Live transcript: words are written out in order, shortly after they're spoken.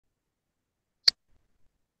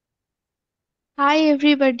Hi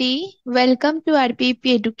everybody, welcome to আরপিপি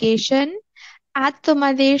education. আজ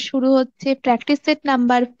তোমাদের শুরু হচ্ছে প্র্যাকটিস সেট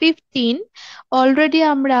নাম্বার 15। অলরেডি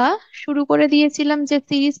আমরা শুরু করে দিয়েছিলাম যে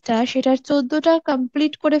সিরিজটা, সেটার 14টা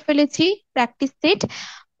কমপ্লিট করে ফেলেছি। Practice set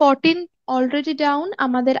 14 already down.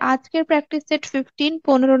 আমাদের আজকের প্র্যাকটিস সেট 15,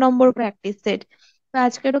 15 নম্বর প্র্যাকটিস সেট।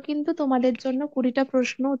 আজকেরও কিন্তু তোমাদের জন্য 20টা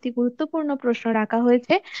প্রশ্ন, অতি গুরুত্বপূর্ণ প্রশ্ন রাখা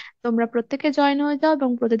হয়েছে। তোমরা প্রত্যেকে জয়েন হয়ে যাও এবং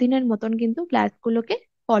প্রতিদিনের মতন কিন্তু ক্লাসগুলোকে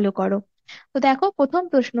ফলো করো। তো দেখো প্রথম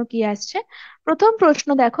প্রশ্ন কি আসছে। প্রথম প্রশ্ন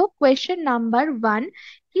দেখো, question number 1।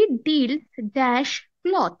 He deals dash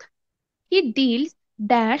cloth. He deals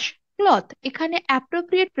dash cloth, এখানে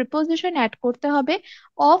অ্যাপ্রোপ্রিয়েট প্রিপোজিশন অ্যাড করতে হবে।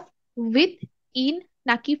 অফ, উইথ, ইন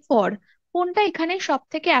নাকি ফর, কোনটা এখানে সব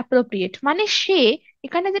থেকে অ্যাপ্রোপ্রিয়েট? মানে সে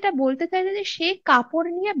এখানে যেটা বলতে চাইছে যে সে কাপড়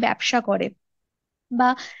নিয়ে ব্যবসা করে বা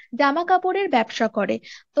জামা কাপড়ের ব্যবসা করে।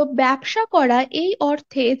 তো ব্যবসা করা এই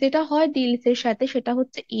অর্থে যেটা হয় ডিলস এর সাথে, সেটা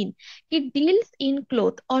হচ্ছে in. He deals in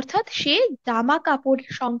cloth, অর্থাৎ সে জামা কাপড়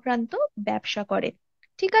সংক্রান্ত ব্যবসা করে।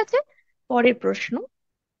 ঠিক আছে, পরের প্রশ্ন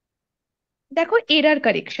দেখো, এরার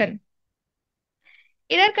কারেকশন।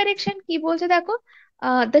 এরার কারেকশন কি বলছে দেখো,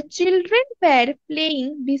 the children wire playing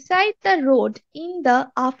beside the road in the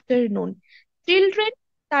afternoon. Children,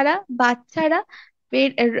 তারা, বাচ্চারা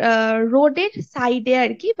রোডের সাইডে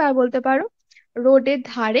আর কি, বা বলতে পারো রোডের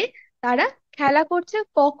ধারে তারা খেলা করছে।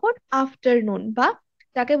 কখন? আফটারনুন, বা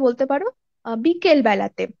যাকে বলতে পারো বিকেল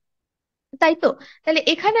বেলাতে। তাই তো? তাহলে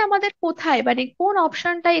এখানে আমাদের কোথায়, মানে কোন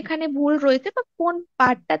অপশনটা এখানে ভুল রয়েছে, বা কোন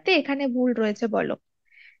পার্টটাতে এখানে ভুল রয়েছে বলো?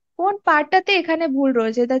 কোন পার্টটাতে এখানে ভুল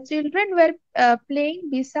রয়েছে? The children were playing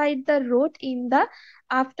beside the road in the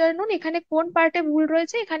afternoon, এখানে কোন পার্টে ভুল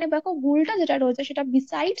রয়েছে? এখানে দেখো ভুলটা যেটা রয়েছে সেটা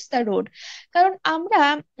বিসাইডস দ্য রোড। কারণ আমরা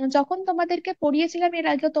যখন তোমাদেরকে পড়িয়েছিলাম এর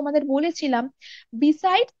আগে, তোমাদের বলেছিলাম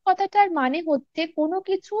বিসাইডস কথাটার মানে হচ্ছে কোনো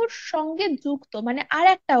কিছুর সঙ্গে যুক্ত, মানে আর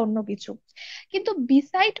একটা অন্য কিছু। কিন্তু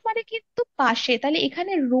বিসাইড মানে কিন্তু পাশে, তাহলে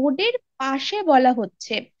এখানে রোডের পাশে বলা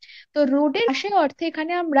হচ্ছে। তো রোডের পাশে অর্থে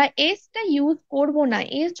এখানে আমরা এসটা ইউজ করব না।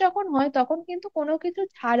 এস যখন হয় তখন কিন্তু কোনো কিছু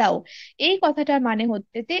ছাড়াও, এই কথাটার মানে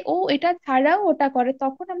হচ্ছে যে ও এটা ছাড়াও ওটা করে,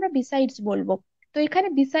 তখন আমরা বিসাইডস বলবো। তো এখানে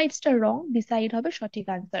বিসাইডসটা রং, বিসাইড হবে সঠিক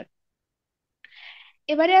আনসার।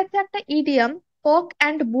 এবারে আছে একটা idiom, cock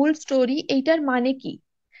and bull story, এইটার মানে কি?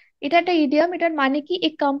 এটা একটা ইডিয়াম, এটার মানে কি? এ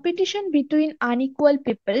কম্পিটিশন বিটুইন আনইকুয়াল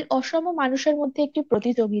পিপল, অসম মানুষের মধ্যে একটি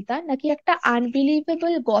প্রতিযোগিতা, নাকি একটা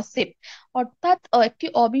আনবিলিভেবল গসিপ, অর্থাৎ একটি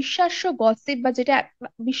অবিশ্বাস্য গসিপ, বা যেটা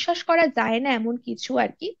বিশ্বাস করা যায় না এমন কিছু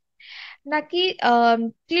আর কি, নাকি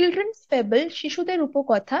চিলড্রেন্স ফেবল, শিশুদের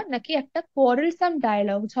উপকথা, নাকি একটা কোয়ারেলসাম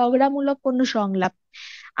ডায়ালগ, ঝগড়ামূলক কোনো সংলাপ।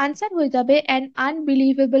 আনসার হয়ে যাবে অ্যান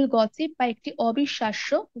আনবিলিভেবল গসিপ, বা একটি অবিশ্বাস্য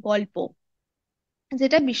গল্প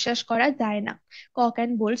যেটা বিশ্বাস করা যায় না। Cock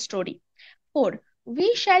and bold story. 4। We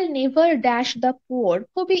shall never dash the poor,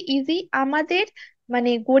 খুবই ইজি। আমাদের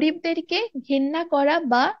মানে গরিবদেরকে ঘেন্না করা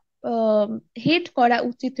বা হেট করা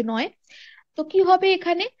উচিত নয়। তো কি হবে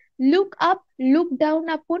এখানে? Look up, look down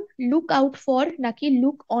upon, look out for, নাকি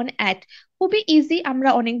লুক অন অ্যাট। খুবই ইজি, আমরা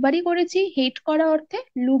অনেকবারই করেছি। হেট করা অর্থে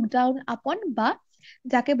লুক ডাউন আপন, বা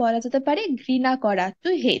যাকে বলা যেতে পারে ঘৃণা করা, টু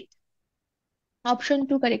হেট। Option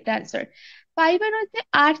two correct answer. 5 এর হচ্ছে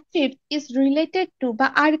আর্চিভ ইজ রিলেটেড টু, বা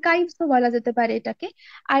আর্কাইভস বলা যেতে পারে এটাকে।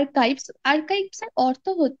 আর্কাইভস, আর্কাইভস এর অর্থ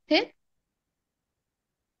হচ্ছে,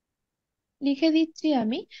 লিখে দিচ্ছি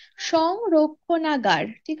আমি, সংরক্ষণাগার।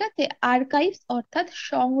 ঠিক আছে, আর্কাইভস অর্থাৎ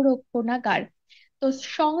সংরক্ষণাগার। তো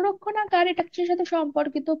সংরক্ষণাগার এটা কিসের সাথে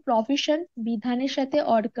সম্পর্কিত? প্রভিশন, বিধানের সাথে,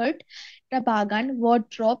 অর্কার্ড, এটা বাগান,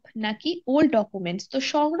 ওয়ার্ড্রপ, নাকি ওল্ড ডকুমেন্টস। তো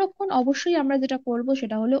সংরক্ষণ অবশ্যই আমরা যেটা করব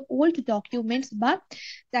সেটা হলো ওল্ড ডকুমেন্টস, বা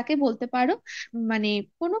যাকে বলতে পারো মানে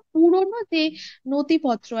কোনো পুরনো যে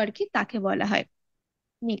নথিপত্র আর কি, তাকে বলা হয়।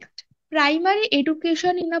 Next, primary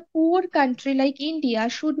education in a poor country like India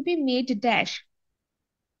should be made dash.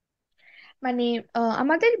 মানে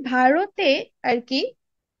আমাদের ভারতে আর কি,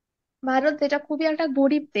 ভারত যেটা খুবই একটা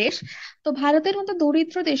গরিব দেশ, তো ভারতের মতো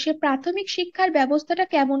দরিদ্র দেশে প্রাথমিক শিক্ষার ব্যবস্থাটা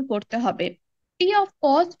কেমন করতে হবে? Free of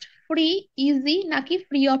cost, free, easy, নাকি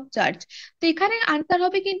ফ্রি অফ চার্জ। তো এখানে আনসার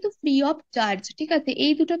হবে কিন্তু ফ্রি অফ চার্জ। ঠিক আছে,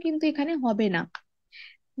 এই দুটো কিন্তু এখানে হবে না।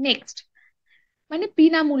 নেক্সট, মানে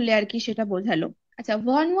বিনামূল্যে আর কি, সেটা বোঝালো। আচ্ছা,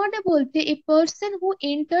 ওয়ান ওয়ার্ডে বলতে a person who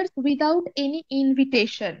enters without any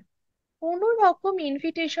invitation, কোনো রকম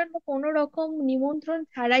ইনভিটেশন বা কোনো রকম নিমন্ত্রণ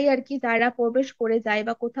ছাড়াই আর কি যারা প্রবেশ করে যায়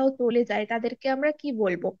বা কোথাও চলে যায়, তাদেরকে আমরা কি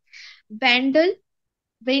বলবো? ভ্যান্ডাল,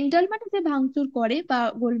 ভেন্ডাল মানে যে ভাঙচুর করে বা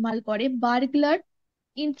গোলমাল করে, বার্গলার,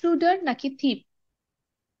 ইন্ট্রুডার, নাকি থিপ।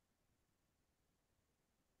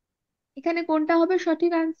 এখানে কোনটা হবে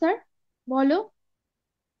সঠিক আনসার বলো?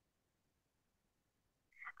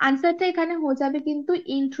 আনসারটা এখানে হয়ে যাবে কিন্তু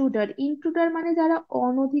ইন্ট্রুডার। ইন্ট্রুডার মানে যারা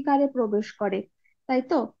অনধিকারে প্রবেশ করে, তাই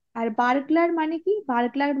তো। আর বার্গলার মানে কি?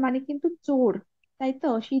 বার্গলার মানে কিন্তু চোর, তাই তো,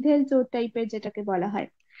 সিধেল চোর টাইপের যেটাকে বলা হয়।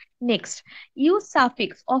 Next, use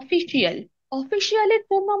suffix official. অফিসিয়ালের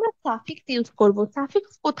জন্য আমরা সাফিক্স ইউজ করব।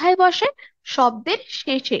 সাফিক্স কোথায় বসে? শব্দের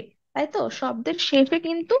শেষে, তাই তো, শব্দের শেষে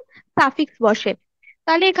কিন্তু সাফিক্স বসে।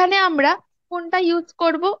 তাহলে এখানে আমরা কোনটা ইউজ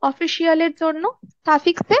করব অফিসিয়ালের জন্য?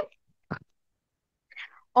 সাফিক্সে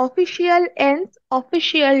অফিসিয়াল এন্স,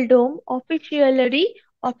 অফিসিয়াল ডোম, অফিসিয়ালারি,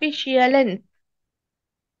 অফিসিয়ালেন।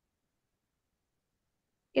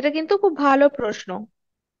 এটা কিন্তু খুব ভালো প্রশ্ন।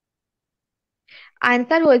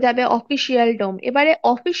 আনসার হয়ে যাবে অফিসিয়াল ডোম। এবারে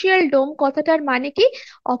অফিসিয়াল ডোম কথাটার মানে কি?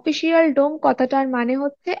 অফিসিয়াল ডোম কথাটার মানে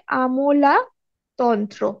হচ্ছে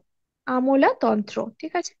আমোলাতন্ত্র। আমোলাতন্ত্র,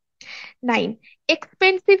 ঠিক আছে। 9,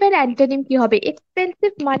 এক্সপেন্সিভ এর অ্যান্টোনিম কি হবে?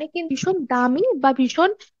 এক্সপেন্সিভ মানে কিন্তু ভীষণ দামি বা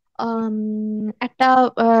ভীষণ একটা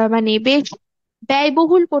মানে বেশ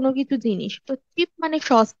ব্যয়বহুল কোনো কিছু জিনিস। তো চিপ মানে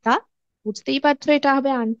সস্তা, বুঝতেই পারছো এটা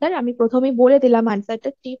হবে আনসার। আমি প্রথমেই বলে দিলাম আনসারটা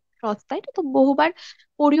চিপ, সস্তা, এটা তো বহুবার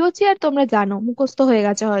পড়িয়েছি আর তোমরা জানো, মুখস্থ হয়ে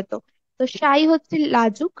গেছে হয়তো। তো শাই হচ্ছে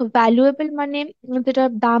লাজুক, ভ্যালুয়েবল মানে যেটা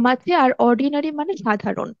দাম আছে, আর অর্ডিনারি মানে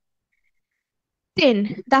সাধারণ। 10,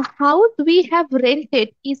 the house we have rented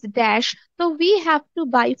is dash, so we have to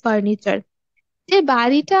buy furniture. যে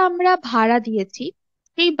বাড়িটা আমরা ভাড়া দিয়েছি,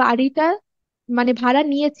 সেই বাড়িটা মানে ভাড়া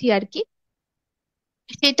নিয়েছি আর কি,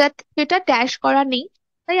 সেটা সেটা ড্যাশ করা নেই,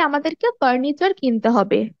 তাই আমাদেরকে ফার্নিচার কিনতে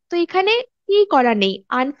হবে। তো এখানে কি করা নেই?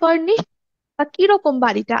 আনফার্নিশড, বা কিরকম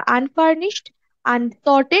বাড়িটা? আনফার্নিশড,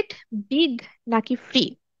 আনসর্টেড, বিগ, নাকি ফ্রি?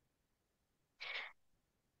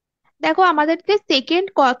 দেখো আমাদের যে সেকেন্ড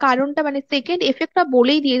কারণটা মানে সেকেন্ড এফেক্টটা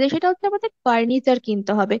বলেই দিয়েছে, সেটা হচ্ছে আমাদের ফার্নিচার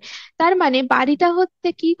কিনতে হবে। তার মানে বাড়িটা হচ্ছে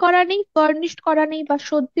কি করা নেই? ফার্নিশড করা নেই বা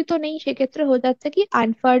সজ্জিত নেই, সেক্ষেত্রে হয়ে যাচ্ছে কি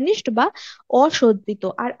আনফার্নিশড বা অসজ্জিত।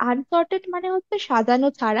 আর আনসর্টেড মানে হচ্ছে সাজানো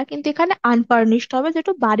ছাড়া, কিন্তু এখানে আনফার্নিশড হবে,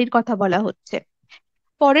 যেটা বাড়ির কথা বলা হচ্ছে।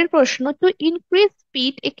 পরের প্রশ্ন, টু ইনক্রিজ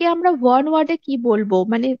স্পিড, একে আমরা ওয়ান ওয়ার্ডে কি বলবো?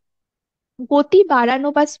 মানে গতি বাড়ানো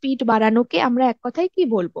বা স্পিড বাড়ানোকে আমরা এক কথায় কি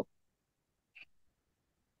বলবো?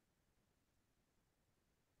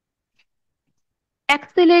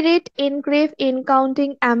 Accelerate, engrave, এনকাউন্টিং,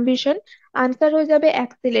 ambition. আনসার হয়ে যাবে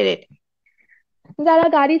অ্যাক্সেলারেট। যারা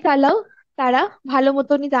গাড়ি চালাও তারা ভালো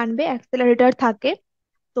মতনই জানবে অ্যাক্সেলারেটর থাকে।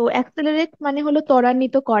 তো অ্যাক্সেলারেট মানে হলো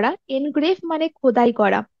ত্বরান্বিত করা, এনগ্রেভ মানে খোদাই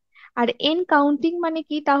করা, আর এনকাউন্টিং মানে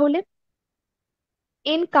কি তাহলে?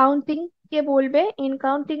 এনকাউন্টিং কে বলবে?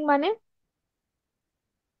 এনকাউন্টিং মানে,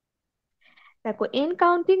 দেখো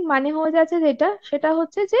এনকাউন্টিং মানে হয়ে যাচ্ছে যেটা, সেটা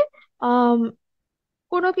হচ্ছে যে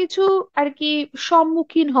কোনো কিছু আর কি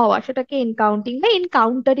সম্মুখীন হওয়া, সেটাকে এনকাউন্টিং বা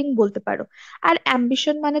এনকাউন্টারিং বলতে পারো। আর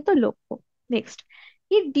অ্যাম্বিশন মানে তো লক্ষ্য। Next,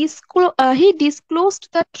 he disclosed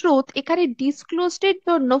the truth, এখানে ডিসক্লোজড এর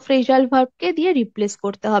জন্য ফ্রেজাল ভার্বকে দিয়ে রিপ্লেস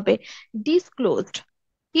করতে হবে। Disclosed,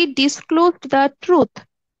 he disclosed the truth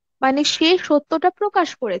মানে সে সত্যটা প্রকাশ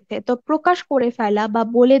করেছে। তো প্রকাশ করে ফেলা বা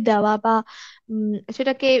বলে দেওয়া বা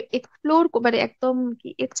সেটাকে এক্সপ্লোর, মানে একদম কি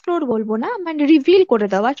এক্সপ্লোর বলবো না, মানে রিভিল করে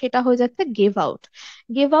দেওয়া, সেটা হয়ে যাচ্ছে গেভ আউট।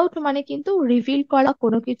 গেভ আউট মানে কিন্তু রিভিল করা,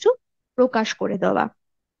 কোনো কিছু প্রকাশ করে দেওয়া।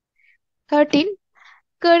 13,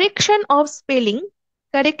 correction of spelling,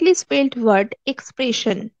 correctly spelled word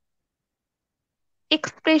expression.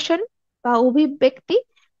 Expression বা অভিব্যক্তি,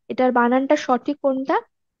 এটার বানানটা সঠিক কোনটা?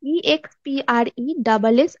 EXPRESSION,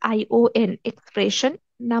 expression.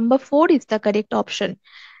 Number 4 is the correct option.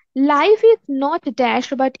 Life is not dash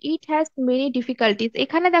but it has many difficulties.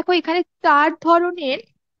 এখানে দেখো, এখানে 4 ধরনের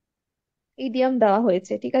ইডিয়াম দেওয়া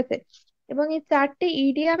হয়েছে, ঠিক আছে। এবং এই 4টে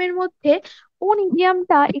ইডিয়ামের মধ্যে কোন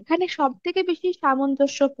ইডিয়ামটা এখানে সব থেকে বেশি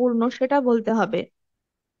সামঞ্জস্যপূর্ণ সেটা বলতে হবে।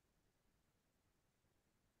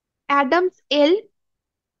 অ্যাডামস এল,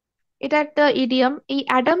 এটা একটা ইডিয়াম। এই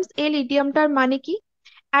অ্যাডামস এল ইডিয়ামটার মানে কি?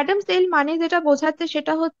 অ্যাডামস এল মানে যেটা বোঝাচ্ছে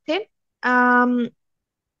সেটা হচ্ছে আম,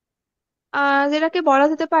 যেটাকে বলা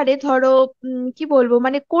যেতে পারে, ধরো কি বলবো,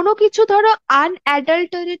 মানে কোনো কিছু ধরো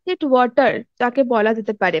আনঅ্যাডাল্টারেটেড ওয়াটার যাকে বলা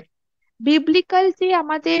যেতে পারে। বিবলিক্যাল যে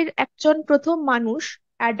আমাদের একজন প্রথম মানুষ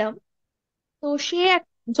অ্যাডাম, তো সে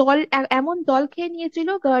জল এমন জল খেয়ে নিয়েছিল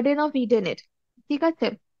গার্ডেন অফ ইডেনের, ঠিক আছে।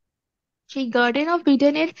 সেই গার্ডেন অফ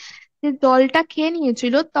ইডেনের যে জলটা খেয়ে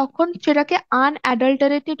নিয়েছিল, তখন সেটাকে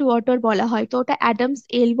আনঅ্যাডাল্টারেটেড ওয়াটার বলা হয়। তো ওটা অ্যাডামস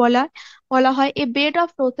এল বলা বলা হয়। এ বেড অফ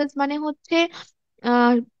রোসেস মানে হচ্ছে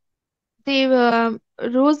আহ যে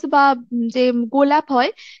রোজ বা যে গোলাপ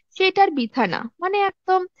হয়, সেটার বিছানা, মানে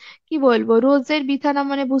একদম কি বলবো, রোজের বিছানা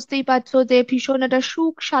মানে বুঝতেই পারছো যে ভীষণ একটা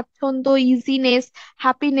সুখ স্বাচ্ছন্দ্য, ইজিনেস,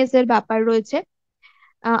 হ্যাপিনেস এর ব্যাপার রয়েছে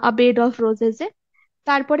আ বেড অফ রোজেস এ।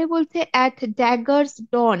 তারপরে বলছে at daggers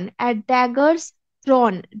Don, at daggers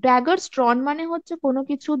স্ট্রন, dagger স্ট্রন মানে হচ্ছে কোনো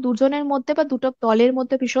কিছু দুজনের মধ্যে বা দুটো দলের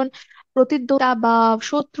মধ্যে ভীষণ প্রতিদ্বন্দ্বিতা বা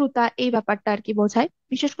শত্রুতা, এই ব্যাপারটা আর কি বোঝায়,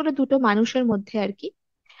 বিশেষ করে দুটো মানুষের মধ্যে আর কি।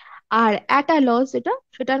 আর অ্যাটালস,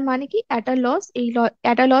 সেটার মানে কি অ্যাটালস,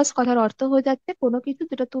 অ্যাটালস কথার অর্থ হয়ে যাচ্ছে কোনো কিছু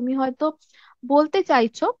যেটা তুমি হয়তো বলতে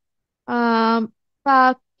চাইছো আহ বা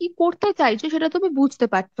কি করতে চাইছো সেটা তুমি বুঝতে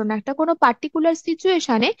পারছো না, একটা কোনো পার্টিকুলার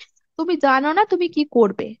সিচুয়েশনে তুমি জানো না তুমি কি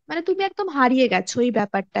করবে, মানে তুমি একদম হারিয়ে গেছো, এই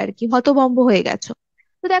ব্যাপারটা আর কি, হতভম্ব হয়ে গেছো।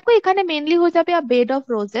 তো দেখো এখানে মেনলি হয়ে যাবে বেড অফ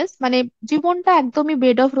রোজেস, মানে জীবনটা একদমই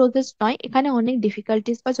বেড অফ রোজেস নয়, এখানে অনেক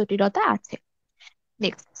ডিফিকাল্টিস বা জটিলতা আছে।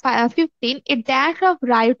 Next 15, a dash of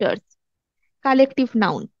writers, collective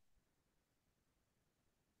noun.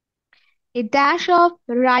 A dash of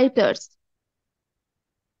writers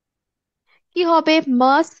কি হবে?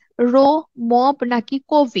 মাস, রো, মব নাকি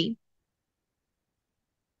কবি?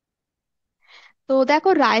 তো দেখো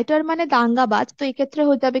রাইটার মানে দাঙ্গাবাজ, তো এক্ষেত্রে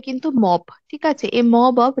হয়ে যাবে কিন্তু মব। ঠিক আছে, এ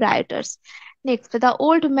mob of writers. Next, the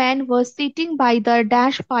old man was sitting by the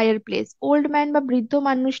dash fire place. Old man বা বৃদ্ধ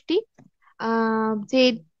মানুষটি যে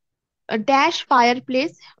ড্যাশ ফায়ার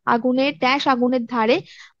প্লেস, আগুনের ধারে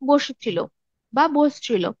বসেছিল বা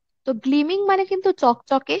বসছিল। তো গ্লিমিং মানে কিন্তু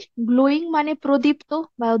চকচকে, গ্লোয়িং মানে প্রদীপ্ত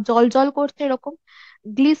বা জল জল করছে এরকম,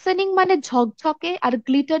 গ্লিসেনিং মানে ঝকঝকে, আর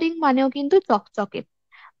গ্লিটারিং মানেও কিন্তু চকচকে।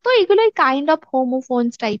 তো এগুলোই কাইন্ড অফ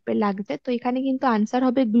হোমোফোনস টাইপের লাগছে, তো এখানে কিন্তু আনসার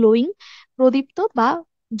হবে গ্লোয়িং, প্রদীপ্ত বা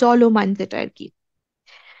জলমান যেটা আর কি।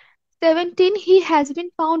 17, he has been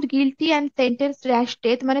found guilty and sentence dash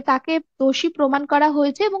death, মানে তাকে দোষী প্রমাণ করা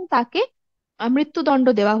হয়েছে এবং তাকে মৃত্যুদণ্ড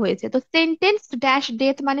দেওয়া হয়েছে। তো সেন্টেন্স ড্যাশ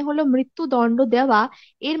ডেথ মানে হলো মৃত্যুদণ্ড দেওয়া,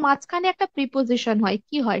 এর মাঝখানে একটা প্রিপোজিশন হয়,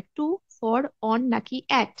 কি হয়? টু, ফর, অন নাকি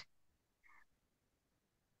অ্যাট?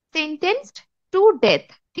 সেন্টেন্সড টু ডেথ,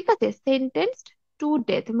 ঠিক আছে, সেন্টেন্সড টু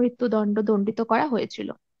ডেথ, মৃত্যুদণ্ড দণ্ডিত করা হয়েছিল।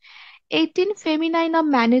 18, ফেমিনাইন অফ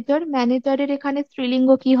ম্যানেজার, ম্যানেজারের এখানে স্ত্রীলিঙ্গ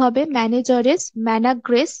কি হবে? ম্যানেজারেস,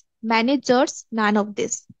 ম্যানাগ্রেস, ম্যানেজার্স, নান অফ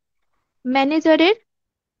দিস। ম্যানেজারের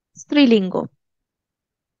স্ত্রীলিঙ্গ,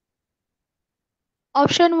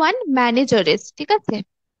 অপশন ওয়ান ম্যানেজারেস, ঠিক আছে।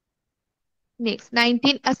 নেক্সট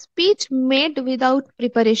 19, আ স্পিচ মেড উইদাউট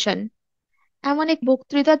প্রিপারেশন, এমন এক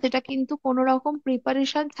বক্তৃতা যেটা কিন্তু কোনো রকম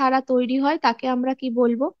প্রিপারেশন ছাড়া তৈরি হয়, তাকে আমরা কি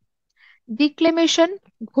বলবো? ডিক্লেমেশন,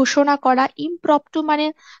 ঘোষণা করা। ইমপ্রম্পটু মানে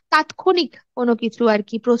তাৎক্ষণিক কোনো কিছু আর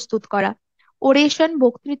কি প্রস্তুত করা। ওরেশন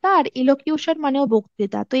বক্তৃতা, আর ইলোকিউশন মানেও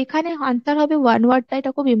বক্তৃতা। তো এখানে আনসার হবে ওয়ান ওয়ার্ডটা,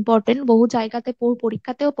 এটা খুব ইম্পর্টেন্ট, বহু জায়গাতে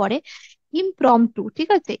পরীক্ষাতেও পড়ে। ইমপ্রম্পটু, ঠিক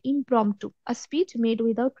আছে, ইমপ্রম্পটু, আ speech made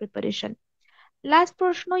without preparation. Last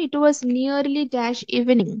প্রশ্ন, ইট ওয়াজ নিয়ারলি ড্যাশ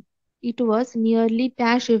ইভিনিং, ইট ওয়াজ নিয়ারলি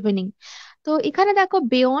ড্যাশ ইভিনিং। তো এখানে দেখো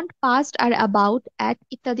beyond, past R about, at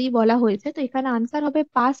ইত্যাদি বলা হয়েছে, তো এখানে আনসার হবে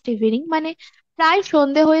পাস্ট ইভিনিং, মানে প্রায়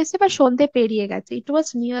সন্ধে হয়েছে বা সন্ধে পেরিয়ে গেছে। ইট ওয়াজ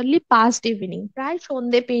নিয়ারলি পাস্ট ইভিনিং, প্রায়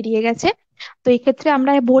সন্ধে পেরিয়ে গেছে। তো এক্ষেত্রে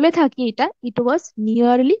আমরা বলে থাকি এটা, ইট ওয়াজ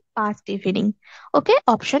নিয়ারলি পাস্ট ইভিনিং। ওকে,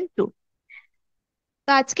 অপশন টু। তো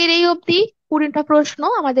আজকের এই অবধি 20টা প্রশ্ন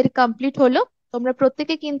আমাদের কমপ্লিট হলো। তোমরা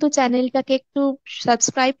প্রত্যেকে কিন্তু চ্যানেলটাকে একটু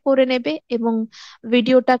সাবস্ক্রাইব করে নেবে এবং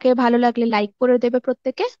ভিডিওটাকে ভালো লাগলে লাইক করে দেবে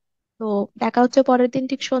প্রত্যেকে। তো দেখা হচ্ছে পরের দিন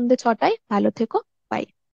ঠিক সন্ধ্যে 6টায়। ভালো থেকো।